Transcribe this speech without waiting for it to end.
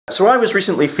So I was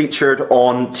recently featured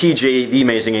on TJ the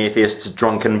Amazing Atheist's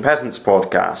Drunken Peasants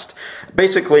podcast.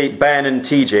 Basically, Ben and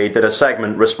TJ did a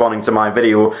segment responding to my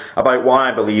video about why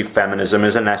I believe feminism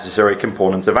is a necessary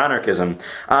component of anarchism,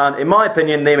 and in my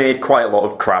opinion they made quite a lot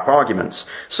of crap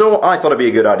arguments, so I thought it'd be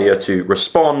a good idea to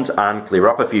respond and clear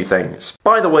up a few things.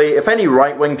 By the way, if any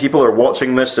right-wing people are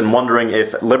watching this and wondering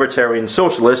if libertarian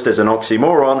socialist is an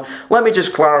oxymoron, let me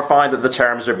just clarify that the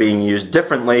terms are being used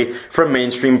differently from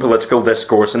mainstream political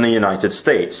discourse in the United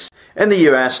States. In the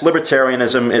US,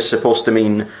 libertarianism is supposed to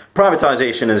mean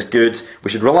privatization is good, we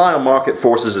should rely on market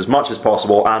forces as much as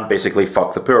possible, and basically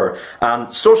fuck the poor.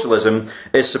 And socialism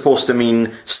is supposed to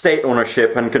mean state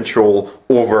ownership and control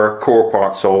over core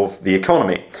parts of the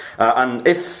economy. And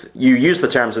if you use the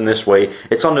terms in this way,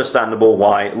 it's understandable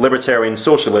why libertarian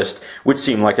socialist would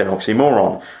seem like an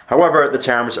oxymoron. However, the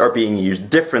terms are being used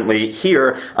differently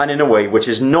here and in a way which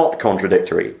is not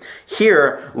contradictory.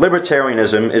 Here,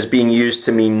 libertarianism is being used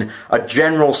to mean a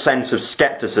general sense of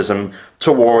skepticism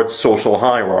towards social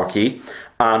hierarchy,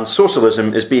 and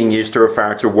socialism is being used to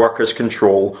refer to workers'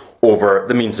 control over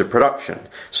the means of production.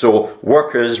 So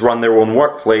workers run their own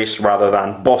workplace rather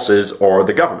than bosses or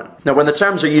the government. Now, when the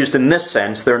terms are used in this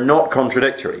sense, they're not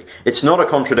contradictory. It's not a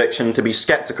contradiction to be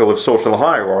skeptical of social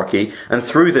hierarchy and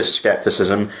through this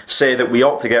skepticism say that we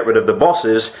ought to get rid of the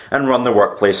bosses and run the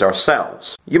workplace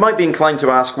ourselves. You might be inclined to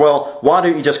ask, well, why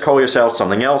don't you just call yourself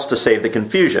something else to save the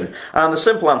confusion? And the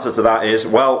simple answer to that is,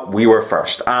 well, we were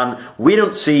first, and we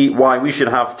don't see why we should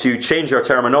have to change our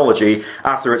terminology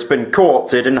after it's been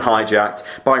co-opted and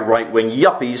hijacked by right-wing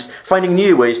yuppies finding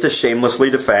new ways to shamelessly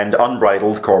defend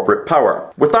unbridled corporate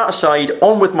power. With that aside,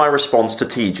 on with my response to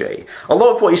TJ. A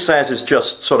lot of what he says is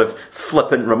just sort of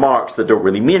flippant remarks that don't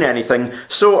really mean anything,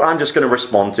 so I'm just going to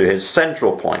respond to his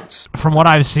central points. From what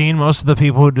I've seen, most of the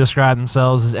people who describe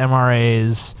themselves as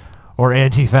MRAs or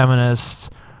anti-feminists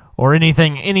or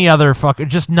any other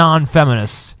just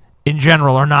non-feminists in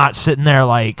general are not sitting there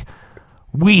like,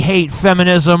 we hate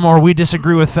feminism, or we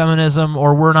disagree with feminism,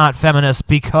 or we're not feminists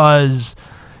because,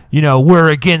 you know, we're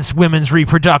against women's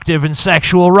reproductive and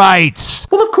sexual rights.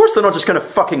 Well, of course they're not just going to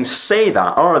fucking say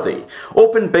that, are they?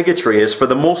 Open bigotry is, for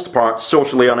the most part,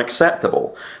 socially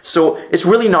unacceptable. So it's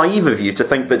really naive of you to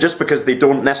think that just because they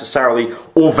don't necessarily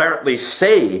overtly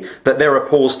say that they're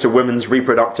opposed to women's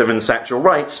reproductive and sexual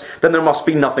rights, then there must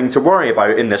be nothing to worry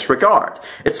about in this regard.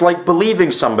 It's like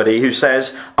believing somebody who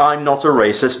says, I'm not a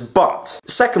racist, but.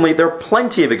 Secondly, there are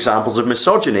plenty of examples of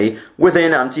misogyny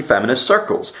within anti-feminist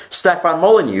circles. Stefan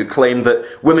Molyneux claimed that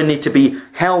women need to be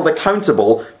held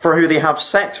accountable for who they have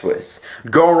sex with.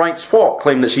 GirlWritesWhat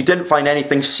claimed that she didn't find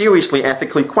anything seriously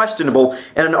ethically questionable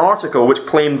in an article which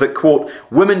claimed that, quote,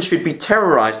 women should be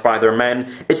terrorized by their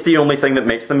men, it's the only thing that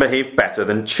makes them behave better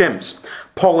than chimps.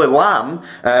 Elam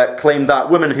claimed that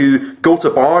women who go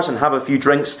to bars and have a few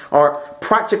drinks are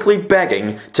practically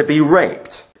begging to be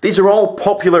raped. These are all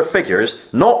popular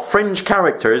figures, not fringe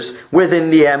characters, within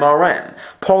the MRM.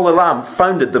 Elam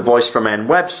founded the Voice for Men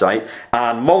website,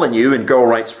 and Molyneux and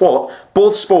GirlWritesWhat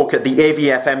both spoke at the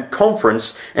AVFM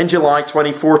conference in July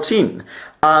 2014.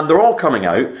 And they're all coming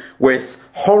out with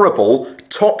horrible,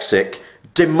 toxic,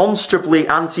 demonstrably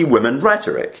anti-women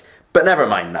rhetoric. But never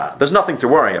mind that. There's nothing to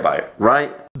worry about,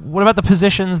 right? What about the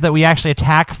positions that we actually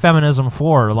attack feminism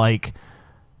for? Like,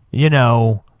 you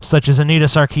know, such as Anita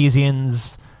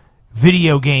Sarkeesian's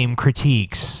video game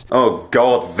critiques. Oh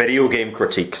god, video game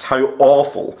critiques. How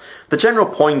awful. The general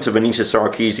point of Anita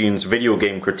Sarkeesian's video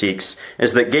game critiques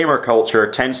is that gamer culture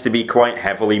tends to be quite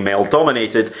heavily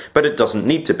male-dominated, but it doesn't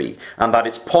need to be, and that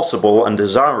it's possible and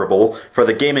desirable for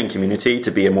the gaming community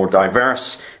to be a more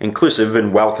diverse, inclusive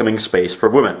and welcoming space for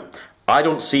women. I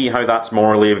don't see how that's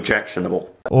morally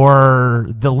objectionable. Or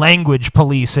the language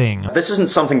policing. This isn't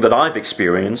something that I've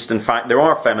experienced. In fact, there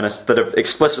are feminists that have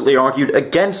explicitly argued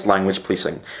against language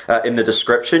policing. In the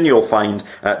description, you'll find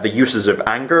The Uses of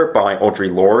Anger by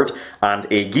Audre Lorde and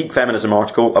a Geek Feminism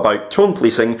article about tone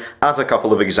policing as a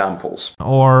couple of examples.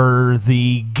 Or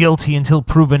the guilty until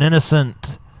proven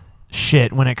innocent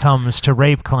shit when it comes to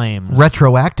rape claims.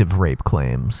 Retroactive rape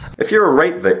claims. If you're a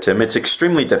rape victim, it's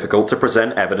extremely difficult to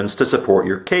present evidence to support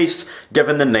your case,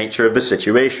 given the nature of the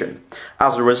situation.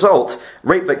 As a result,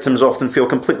 rape victims often feel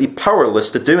completely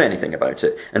powerless to do anything about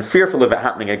it, and fearful of it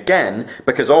happening again,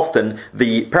 because often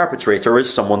the perpetrator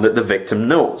is someone that the victim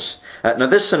knows. Now,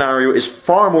 this scenario is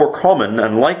far more common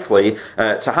and likely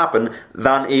to happen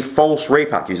than a false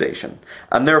rape accusation,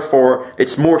 and therefore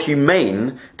it's more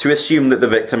humane to assume that the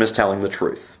victim is telling the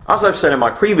truth. As I've said in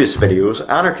my previous videos,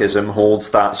 anarchism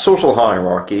holds that social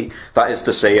hierarchy, that is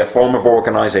to say a form of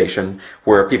organisation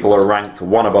where people are ranked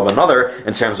one above another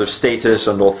in terms of status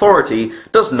and authority,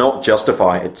 does not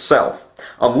justify itself.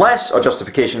 Unless a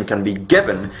justification can be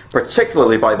given,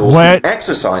 particularly by those who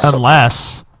exercise...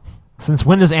 Unless... Since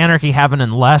when does anarchy have an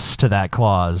unless to that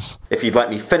clause? If you'd let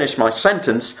me finish my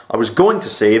sentence, I was going to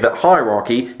say that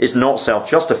hierarchy is not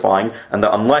self-justifying, and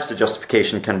that unless a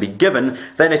justification can be given,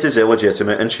 then it is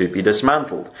illegitimate and should be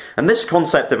dismantled. And this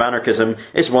concept of anarchism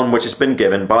is one which has been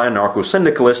given by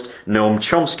anarcho-syndicalist Noam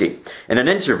Chomsky. In an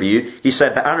interview, he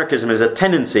said that anarchism is a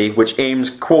tendency which aims,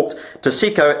 quote, to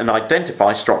seek out and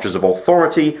identify structures of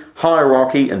authority,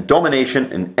 hierarchy and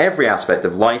domination in every aspect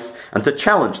of life, and to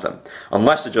challenge them.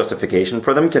 Unless a justification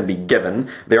for them can be given,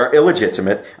 they are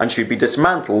illegitimate and should be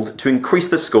dismantled to increase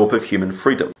the scope of human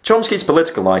freedom. Chomsky's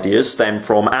political ideas stem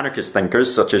from anarchist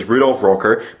thinkers such as Rudolf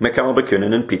Rocker, Mikhail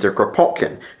Bakunin and Peter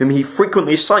Kropotkin, whom he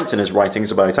frequently cites in his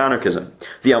writings about anarchism.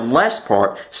 The unless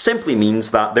part simply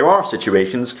means that there are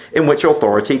situations in which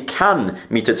authority can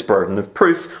meet its burden of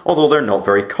proof, although they're not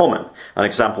very common. An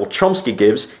example Chomsky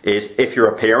gives is if you're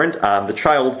a parent and the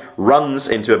child runs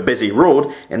into a busy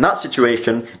road, in that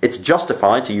situation it's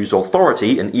justified to use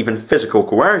authority and even physical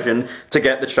coercion to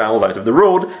get the child out of the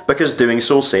road because doing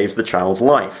so saves the child's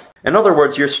life. In other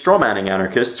words, you're strawmanning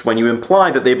anarchists when you imply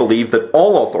that they believe that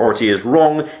all authority is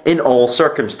wrong in all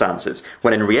circumstances,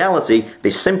 when in reality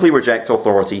they simply reject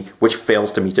authority which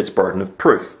fails to meet its burden of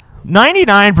proof.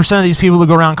 99% of these people who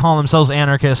go around calling themselves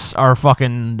anarchists are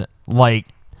fucking, like,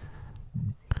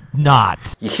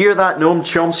 not. You hear that, Noam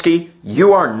Chomsky?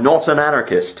 You are not an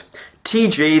anarchist.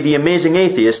 TJ, the amazing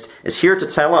atheist, is here to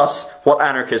tell us what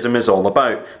anarchism is all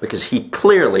about, because he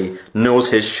clearly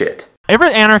knows his shit.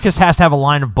 Every anarchist has to have a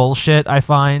line of bullshit, I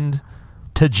find,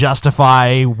 to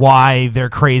justify why their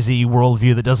crazy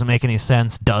worldview that doesn't make any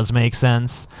sense does make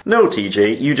sense. No,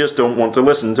 TJ, you just don't want to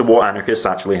listen to what anarchists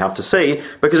actually have to say,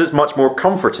 because it's much more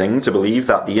comforting to believe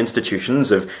that the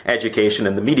institutions of education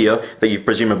and the media that you've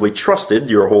presumably trusted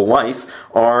your whole life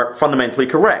are fundamentally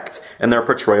correct in their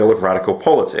portrayal of radical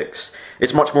politics.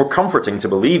 It's much more comforting to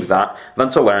believe that than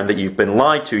to learn that you've been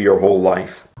lied to your whole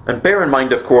life. And bear in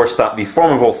mind, of course, that the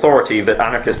form of authority that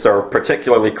anarchists are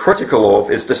particularly critical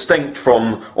of is distinct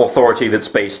from authority that's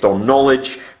based on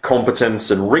knowledge,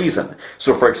 competence, and reason.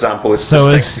 So, for example, it's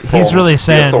distinct from... He's really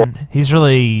saying... He's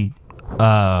really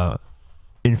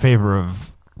in favor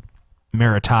of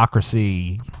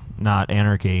meritocracy, not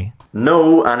anarchy.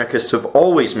 No, anarchists have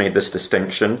always made this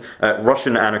distinction.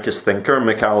 Russian anarchist thinker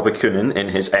Mikhail Bakunin, in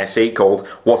his essay called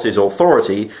What is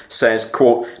Authority, says,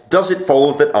 quote, "Does it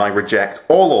follow that I reject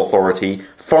all authority?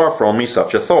 Far from me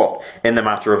such a thought. In the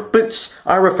matter of boots,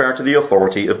 I refer to the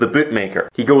authority of the bootmaker."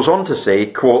 He goes on to say,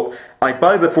 quote, "I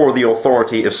bow before the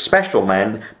authority of special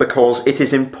men because it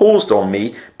is imposed on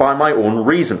me by my own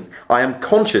reason. I am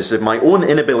conscious of my own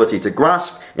inability to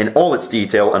grasp, in all its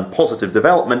detail and positive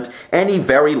development, any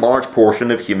very large portion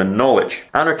of human knowledge."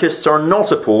 Anarchists are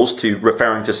not opposed to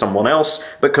referring to someone else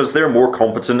because they're more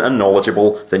competent and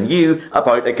knowledgeable than you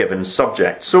about a given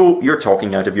subject. So you're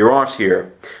talking out of your arse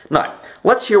here. Now,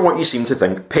 let's hear what you seem to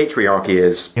think patriarchy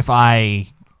is. If I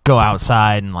go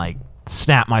outside and, like,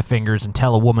 snap my fingers and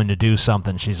tell a woman to do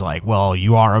something, she's like, well,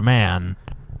 you are a man,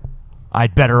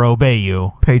 I'd better obey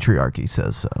you. Patriarchy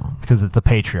says so. Because it's the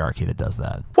patriarchy that does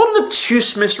that. What an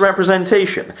obtuse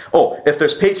misrepresentation. Oh, if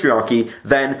there's patriarchy,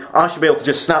 then I should be able to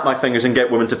just snap my fingers and get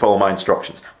women to follow my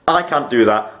instructions. I can't do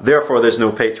that, therefore there's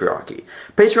no patriarchy.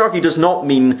 Patriarchy does not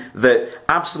mean that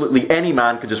absolutely any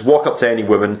man could just walk up to any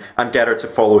woman and get her to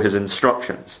follow his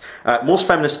instructions. Most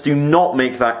feminists do not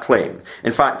make that claim.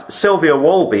 In fact, Sylvia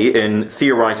Walby in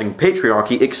Theorizing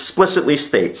Patriarchy explicitly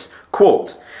states,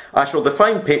 quote, "I shall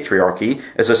define patriarchy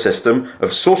as a system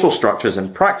of social structures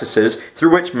and practices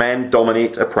through which men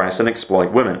dominate, oppress and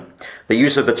exploit women. The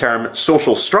use of the term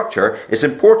social structure is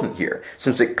important here,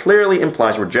 since it clearly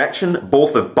implies rejection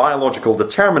both of biological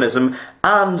determinism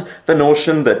and the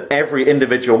notion that every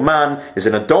individual man is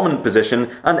in a dominant position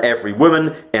and every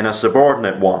woman in a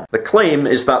subordinate one. The claim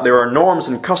is that there are norms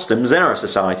and customs in our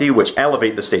society which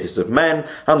elevate the status of men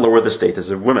and lower the status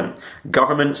of women.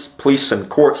 Governments, police and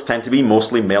courts tend to be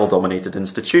mostly male-dominated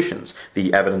institutions.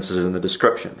 The evidence is in the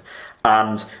description.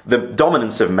 And the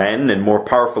dominance of men in more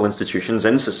powerful institutions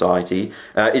in society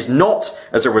is not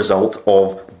as a result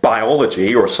of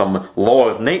biology or some law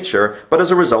of nature, but as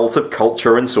a result of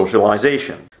culture and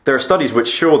socialization. There are studies which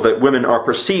show that women are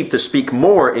perceived to speak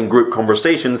more in group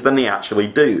conversations than they actually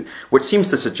do, which seems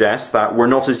to suggest that we're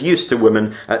not as used to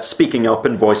women speaking up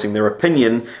and voicing their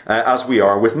opinion as we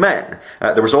are with men.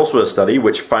 There was also a study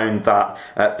which found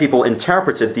that people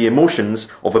interpreted the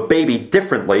emotions of a baby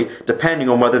differently depending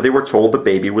on whether they were told the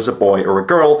baby was a boy or a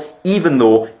girl, even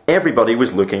though everybody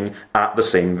was looking at the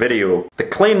same video. The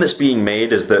claim that's being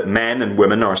made is that men and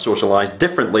women are socialized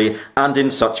differently and in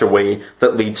such a way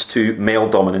that leads to male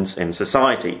dominance in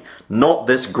society, not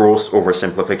this gross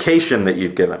oversimplification that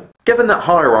you've given. Given that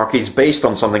hierarchies based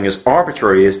on something as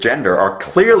arbitrary as gender are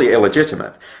clearly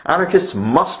illegitimate, anarchists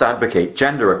must advocate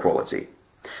gender equality.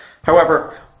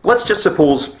 However, let's just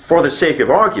suppose, for the sake of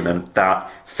argument, that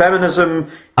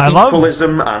feminism,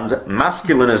 equalism, and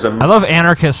masculinism... I love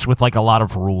anarchists with, like, a lot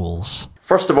of rules.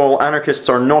 First of all, anarchists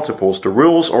are not opposed to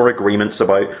rules or agreements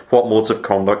about what modes of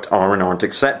conduct are and aren't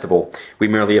acceptable. We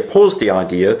merely oppose the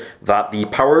idea that the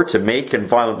power to make and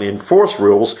violently enforce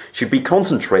rules should be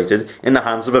concentrated in the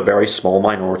hands of a very small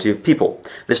minority of people.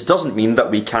 This doesn't mean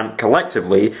that we can't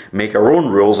collectively make our own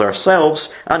rules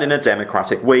ourselves and in a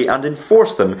democratic way and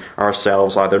enforce them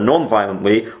ourselves either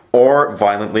non-violently or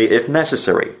violently if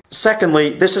necessary.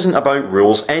 Secondly, this isn't about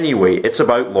rules anyway, it's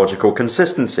about logical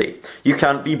consistency. You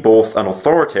can't be both an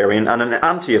authoritarian and an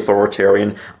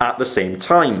anti-authoritarian at the same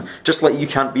time, just like you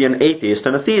can't be an atheist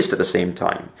and a theist at the same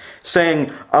time.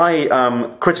 Saying, I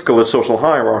am critical of social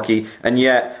hierarchy, and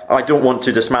yet I don't want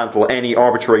to dismantle any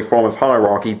arbitrary form of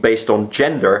hierarchy based on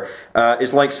gender,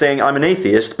 is like saying I'm an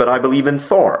atheist but I believe in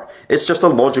Thor. It's just a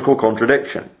logical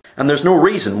contradiction. And there's no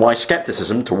reason why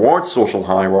skepticism towards social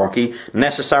hierarchy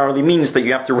necessarily means that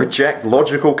you have to reject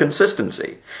logical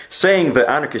consistency. Saying that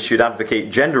anarchists should advocate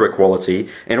gender equality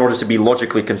in order to be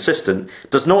logically consistent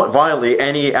does not violate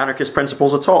any anarchist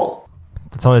principles at all.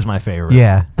 That's always my favorite.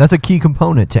 Yeah, that's a key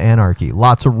component to anarchy.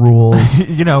 Lots of rules.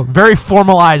 You know, very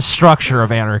formalized structure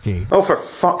of anarchy. Oh, for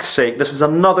fuck's sake, this is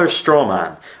another straw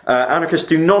man. Anarchists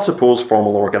do not oppose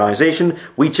formal organisation,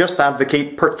 we just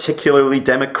advocate particularly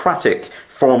democratic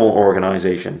formal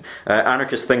organisation.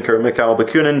 Anarchist thinker Mikhail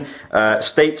Bakunin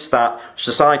states that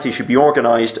society should be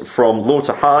organised from low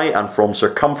to high and from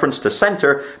circumference to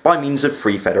centre by means of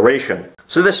free federation.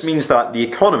 So this means that the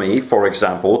economy, for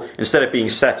example, instead of being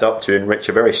set up to enrich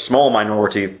a very small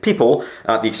minority of people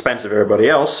at the expense of everybody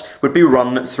else, would be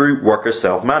run through worker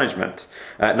self-management.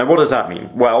 Now what does that mean?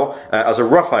 Well, as a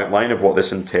rough outline of what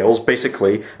this entails,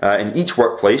 basically in each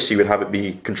workplace you would have it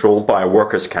be controlled by a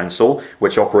workers' council,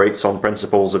 which operates on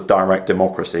principles of direct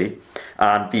democracy.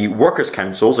 And the workers'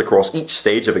 councils across each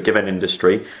stage of a given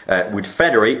industry would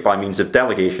federate by means of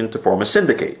delegation to form a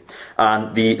syndicate.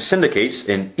 And the syndicates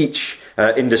in each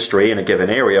industry in a given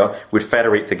area would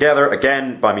federate together,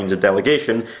 again by means of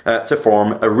delegation, to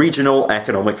form a regional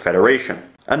economic federation.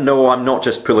 And no, I'm not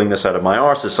just pulling this out of my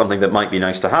arse as something that might be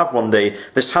nice to have one day.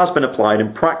 This has been applied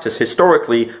in practice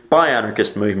historically by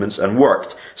anarchist movements and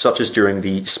worked, such as during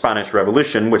the Spanish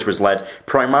Revolution, which was led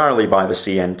primarily by the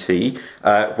CNT,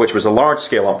 which was a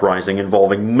large-scale uprising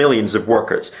involving millions of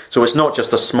workers. So it's not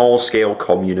just a small-scale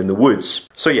commune in the woods.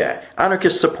 So yeah,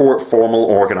 anarchists support formal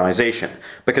organisation,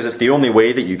 because it's the only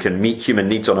way that you can meet human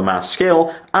needs on a mass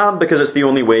scale, and because it's the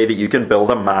only way that you can build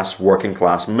a mass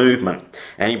working-class movement.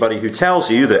 Anybody who tells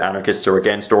you that anarchists are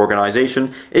against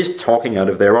organisation is talking out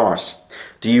of their arse.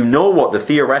 Do you know what the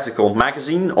theoretical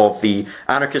magazine of the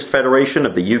Anarchist Federation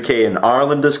of the UK and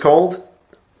Ireland is called?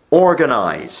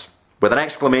 Organise, with an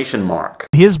exclamation mark.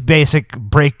 His basic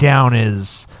breakdown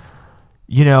is,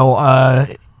 you know,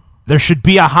 there should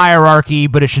be a hierarchy,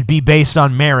 but it should be based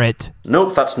on merit.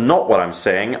 Nope, that's not what I'm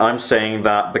saying. I'm saying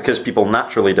that because people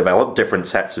naturally develop different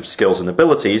sets of skills and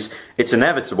abilities, it's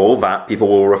inevitable that people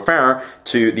will refer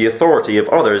to the authority of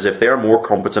others if they are more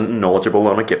competent and knowledgeable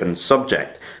on a given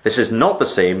subject. This is not the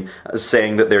same as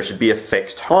saying that there should be a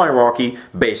fixed hierarchy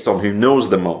based on who knows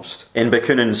the most. In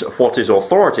Bakunin's What is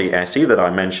Authority essay that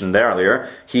I mentioned earlier,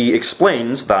 he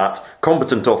explains that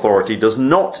competent authority does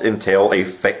not entail a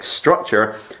fixed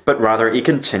structure, but rather a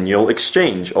continual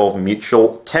exchange of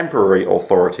mutual temporary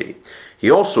authority. He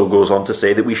also goes on to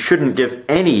say that we shouldn't give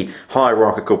any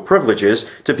hierarchical privileges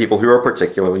to people who are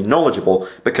particularly knowledgeable,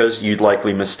 because you'd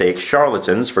likely mistake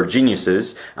charlatans for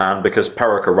geniuses, and because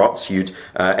power corrupts, you'd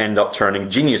end up turning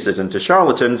geniuses into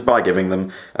charlatans by giving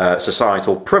them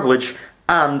societal privilege,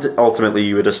 and ultimately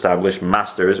you would establish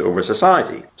masters over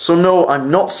society. So no, I'm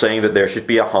not saying that there should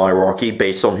be a hierarchy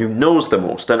based on who knows the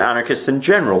most, and anarchists in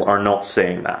general are not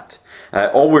saying that.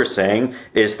 All we're saying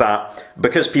is that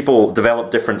because people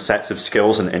develop different sets of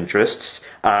skills and interests,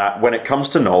 when it comes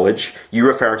to knowledge, you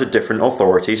refer to different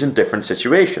authorities in different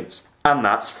situations. And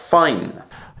that's fine.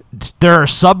 there are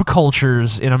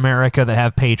subcultures in America that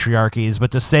have patriarchies,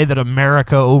 but to say that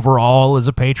America overall is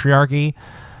a patriarchy,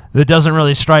 that doesn't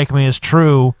really strike me as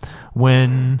true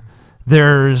when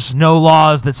there's no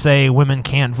laws that say women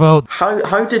can't vote.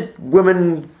 How did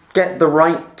women get the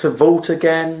right to vote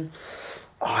again?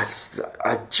 Oh,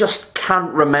 I just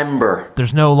can't remember.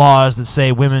 There's no laws that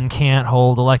say women can't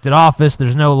hold elected office.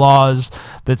 There's no laws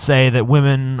that say that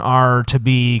women are to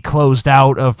be closed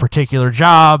out of particular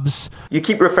jobs. You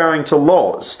keep referring to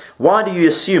laws. Why do you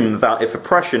assume that if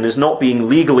oppression is not being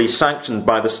legally sanctioned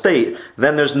by the state,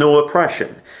 then there's no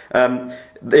oppression?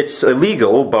 It's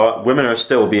illegal, but women are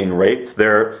still being raped.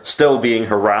 They're still being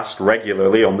harassed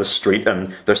regularly on the street,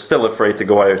 and they're still afraid to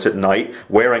go out at night,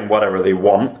 wearing whatever they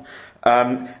want.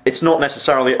 It's not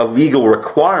necessarily a legal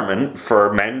requirement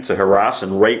for men to harass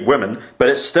and rape women, but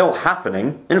it's still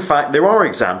happening. In fact, there are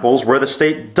examples where the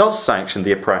state does sanction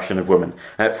the oppression of women.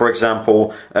 For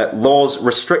example, laws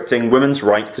restricting women's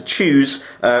rights to choose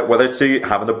whether to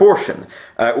have an abortion.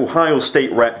 Ohio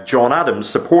State Rep John Adams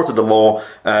supported a law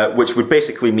which would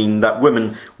basically mean that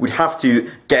women would have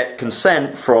to get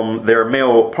consent from their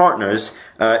male partners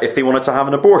if they wanted to have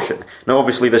an abortion. Now,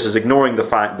 obviously, this is ignoring the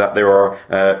fact that there are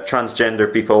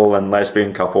transgender people and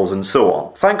lesbian couples and so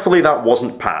on. Thankfully, that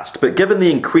wasn't passed, but given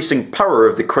the increasing power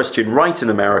of the Christian right in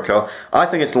America, I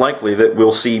think it's likely that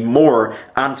we'll see more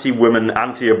anti-women,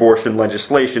 anti-abortion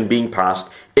legislation being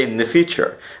passed in the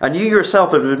future. And you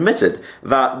yourself have admitted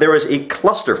that there is a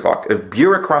clusterfuck of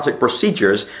bureaucratic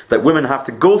procedures that women have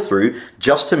to go through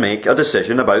just to make a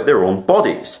decision about their own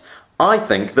bodies. I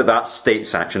think that that's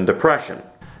state-sanctioned oppression.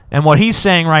 And what he's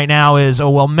saying right now is, oh,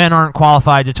 well, men aren't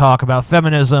qualified to talk about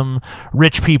feminism,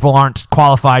 rich people aren't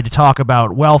qualified to talk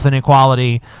about wealth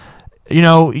inequality. You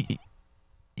know,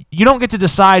 you don't get to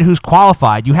decide who's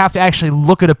qualified. You have to actually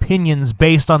look at opinions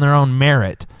based on their own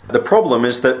merit. The problem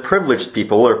is that privileged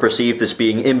people are perceived as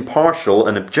being impartial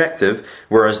and objective,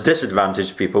 whereas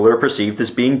disadvantaged people are perceived as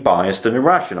being biased and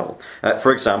irrational.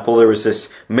 For example, there was this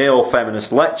male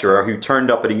feminist lecturer who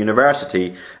turned up at a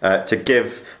university to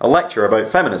give a lecture about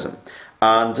feminism.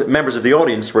 And members of the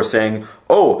audience were saying,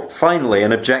 "Oh, finally,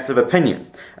 an objective opinion."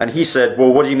 And he said,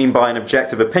 "Well, what do you mean by an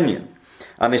objective opinion?"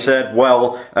 And they said,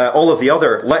 well, all of the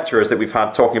other lecturers that we've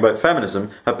had talking about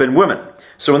feminism have been women.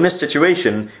 So in this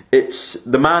situation,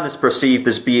 the man is perceived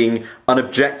as being an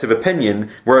objective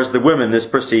opinion, whereas the woman is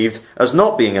perceived as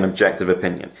not being an objective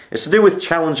opinion. It's to do with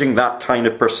challenging that kind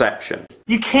of perception.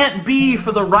 You can't be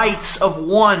for the rights of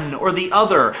one or the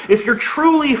other. If you're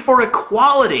truly for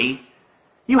equality,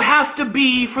 you have to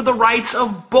be for the rights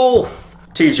of both.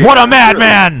 TJ, what a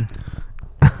madman!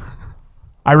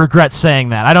 I regret saying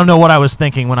that. I don't know what I was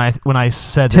thinking when I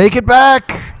said... Take it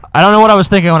back! I don't know what I was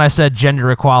thinking when I said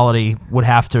gender equality would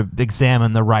have to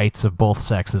examine the rights of both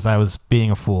sexes. I was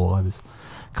being a fool. I was...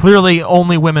 Clearly,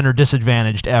 only women are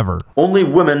disadvantaged ever. Only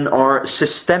women are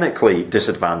systemically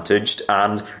disadvantaged,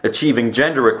 and achieving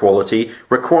gender equality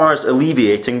requires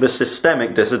alleviating the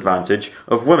systemic disadvantage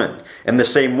of women, in the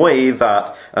same way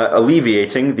that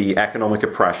alleviating the economic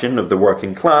oppression of the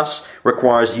working class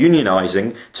requires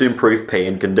unionizing to improve pay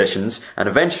and conditions, and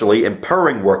eventually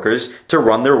empowering workers to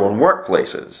run their own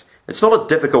workplaces. It's not a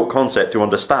difficult concept to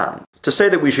understand. To say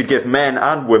that we should give men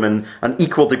and women an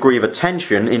equal degree of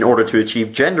attention in order to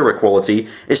achieve gender equality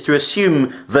is to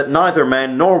assume that neither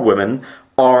men nor women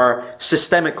are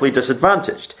systemically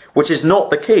disadvantaged, which is not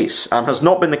the case and has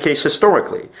not been the case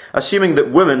historically. Assuming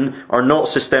that women are not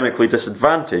systemically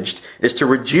disadvantaged is to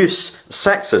reduce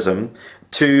sexism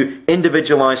to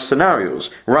individualized scenarios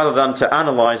rather than to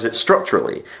analyze it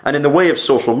structurally. And in the way of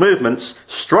social movements,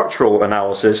 structural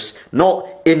analysis, not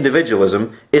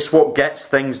individualism, is what gets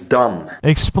things done.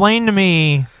 Explain to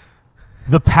me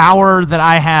the power that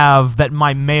I have that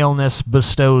my maleness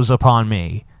bestows upon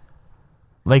me.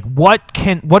 Like, what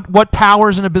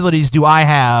powers and abilities do I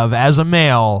have as a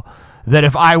male that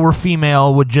if I were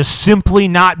female would just simply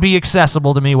not be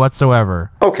accessible to me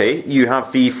whatsoever? Okay, you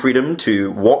have the freedom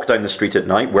to walk down the street at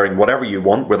night wearing whatever you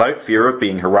want without fear of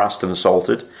being harassed and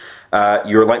assaulted.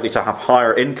 You're likely to have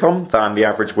higher income than the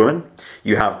average woman.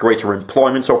 You have greater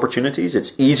employment opportunities.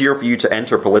 It's easier for you to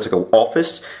enter political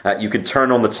office. You can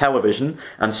turn on the television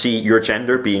and see your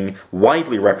gender being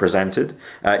widely represented.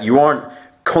 You aren't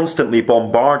constantly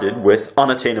bombarded with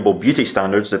unattainable beauty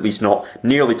standards, at least not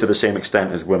nearly to the same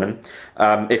extent as women.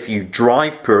 If you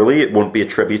drive poorly, it won't be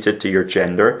attributed to your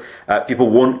gender. People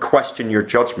won't question your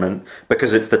judgment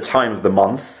because it's the time of the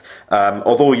month.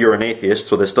 Although you're an atheist,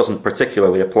 so this doesn't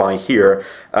particularly apply here,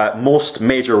 most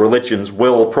major religions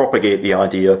will propagate the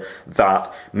idea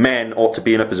that men ought to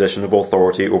be in a position of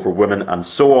authority over women and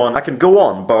so on. I can go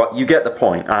on, but you get the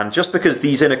point. And just because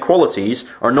these inequalities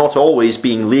are not always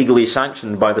being legally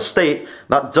sanctioned by the state,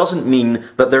 that doesn't mean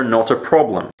that they're not a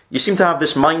problem. You seem to have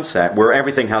this mindset where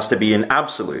everything has to be an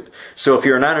absolute. So if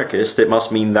you're an anarchist, it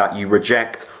must mean that you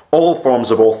reject all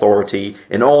forms of authority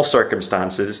in all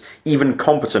circumstances, even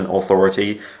competent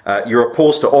authority. You're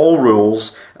opposed to all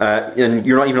rules, and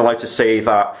you're not even allowed to say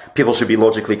that people should be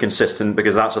logically consistent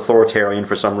because that's authoritarian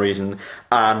for some reason,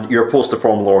 and you're opposed to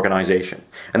formal organisation.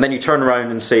 And then you turn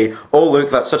around and say, oh look,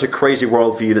 that's such a crazy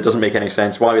worldview that doesn't make any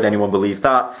sense, why would anyone believe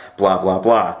that, blah blah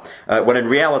blah. When in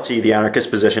reality the anarchist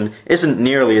position isn't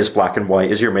nearly as black and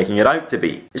white as you're making it out to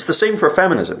be. It's the same for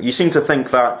feminism. You seem to think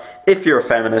that if you're a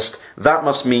feminist, that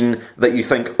must mean that you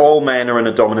think all men are in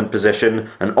a dominant position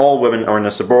and all women are in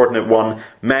a subordinate one.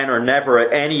 Men are never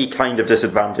at any kind of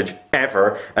disadvantage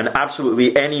ever, and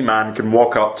absolutely any man can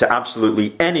walk up to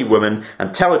absolutely any woman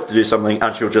and tell her to do something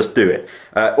and she'll just do it.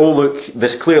 Oh look,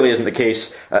 this clearly isn't the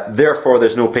case, therefore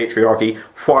there's no patriarchy.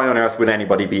 Why on earth would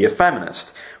anybody be a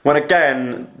feminist? When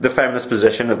again, the feminist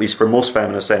position, at least for most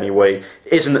feminists anyway,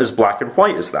 isn't as black and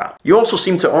white as that. You also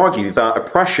seem to argue that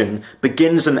oppression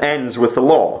begins and ends with the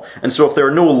law, and so if there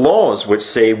are no laws which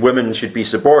say women should be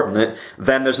subordinate,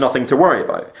 then there's nothing to worry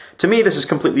about. To me, this is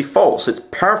completely false. It's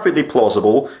perfectly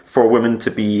plausible for women to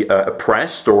be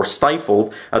oppressed or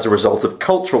stifled as a result of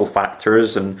cultural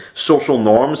factors and social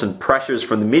norms and pressures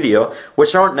from the media,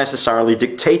 which aren't necessarily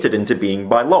dictated into being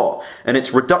by law, and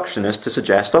it's reductionist to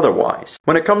suggest otherwise.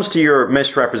 When it comes to your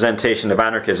misrepresentation of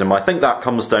anarchism, I think that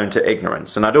comes down to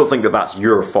ignorance, and I don't think that that's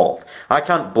your fault. I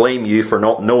can't blame you for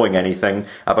not knowing anything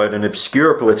about an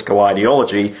obscure political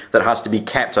ideology that has to be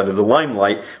kept out of the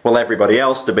limelight while everybody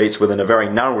else debates within a very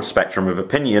narrow spectrum of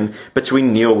opinion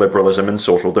between neoliberalism and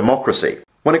social democracy.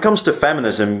 When it comes to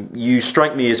feminism, you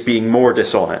strike me as being more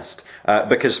dishonest,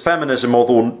 because feminism,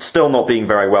 although still not being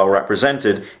very well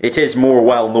represented, it is more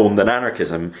well known than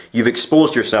anarchism. You've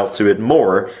exposed yourself to it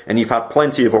more, and you've had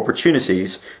plenty of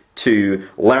opportunities to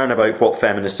learn about what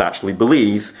feminists actually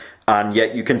believe, and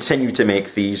yet you continue to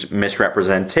make these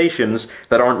misrepresentations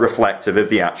that aren't reflective of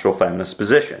the actual feminist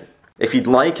position. If you'd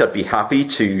like, I'd be happy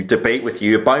to debate with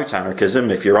you about anarchism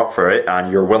if you're up for it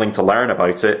and you're willing to learn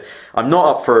about it. I'm not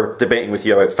up for debating with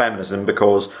you about feminism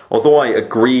because although I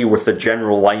agree with the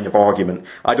general line of argument,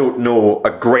 I don't know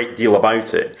a great deal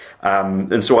about it,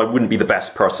 and so I wouldn't be the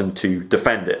best person to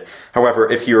defend it.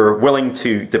 However, if you're willing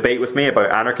to debate with me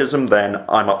about anarchism, then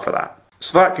I'm up for that.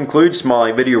 So that concludes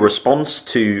my video response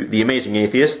to The Amazing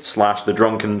Atheist / The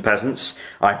Drunken Peasants.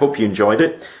 I hope you enjoyed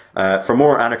it. For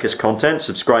more anarchist content,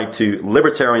 subscribe to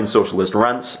Libertarian Socialist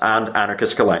Rants and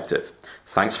Anarchist Collective.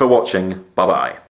 Thanks for watching. Bye bye.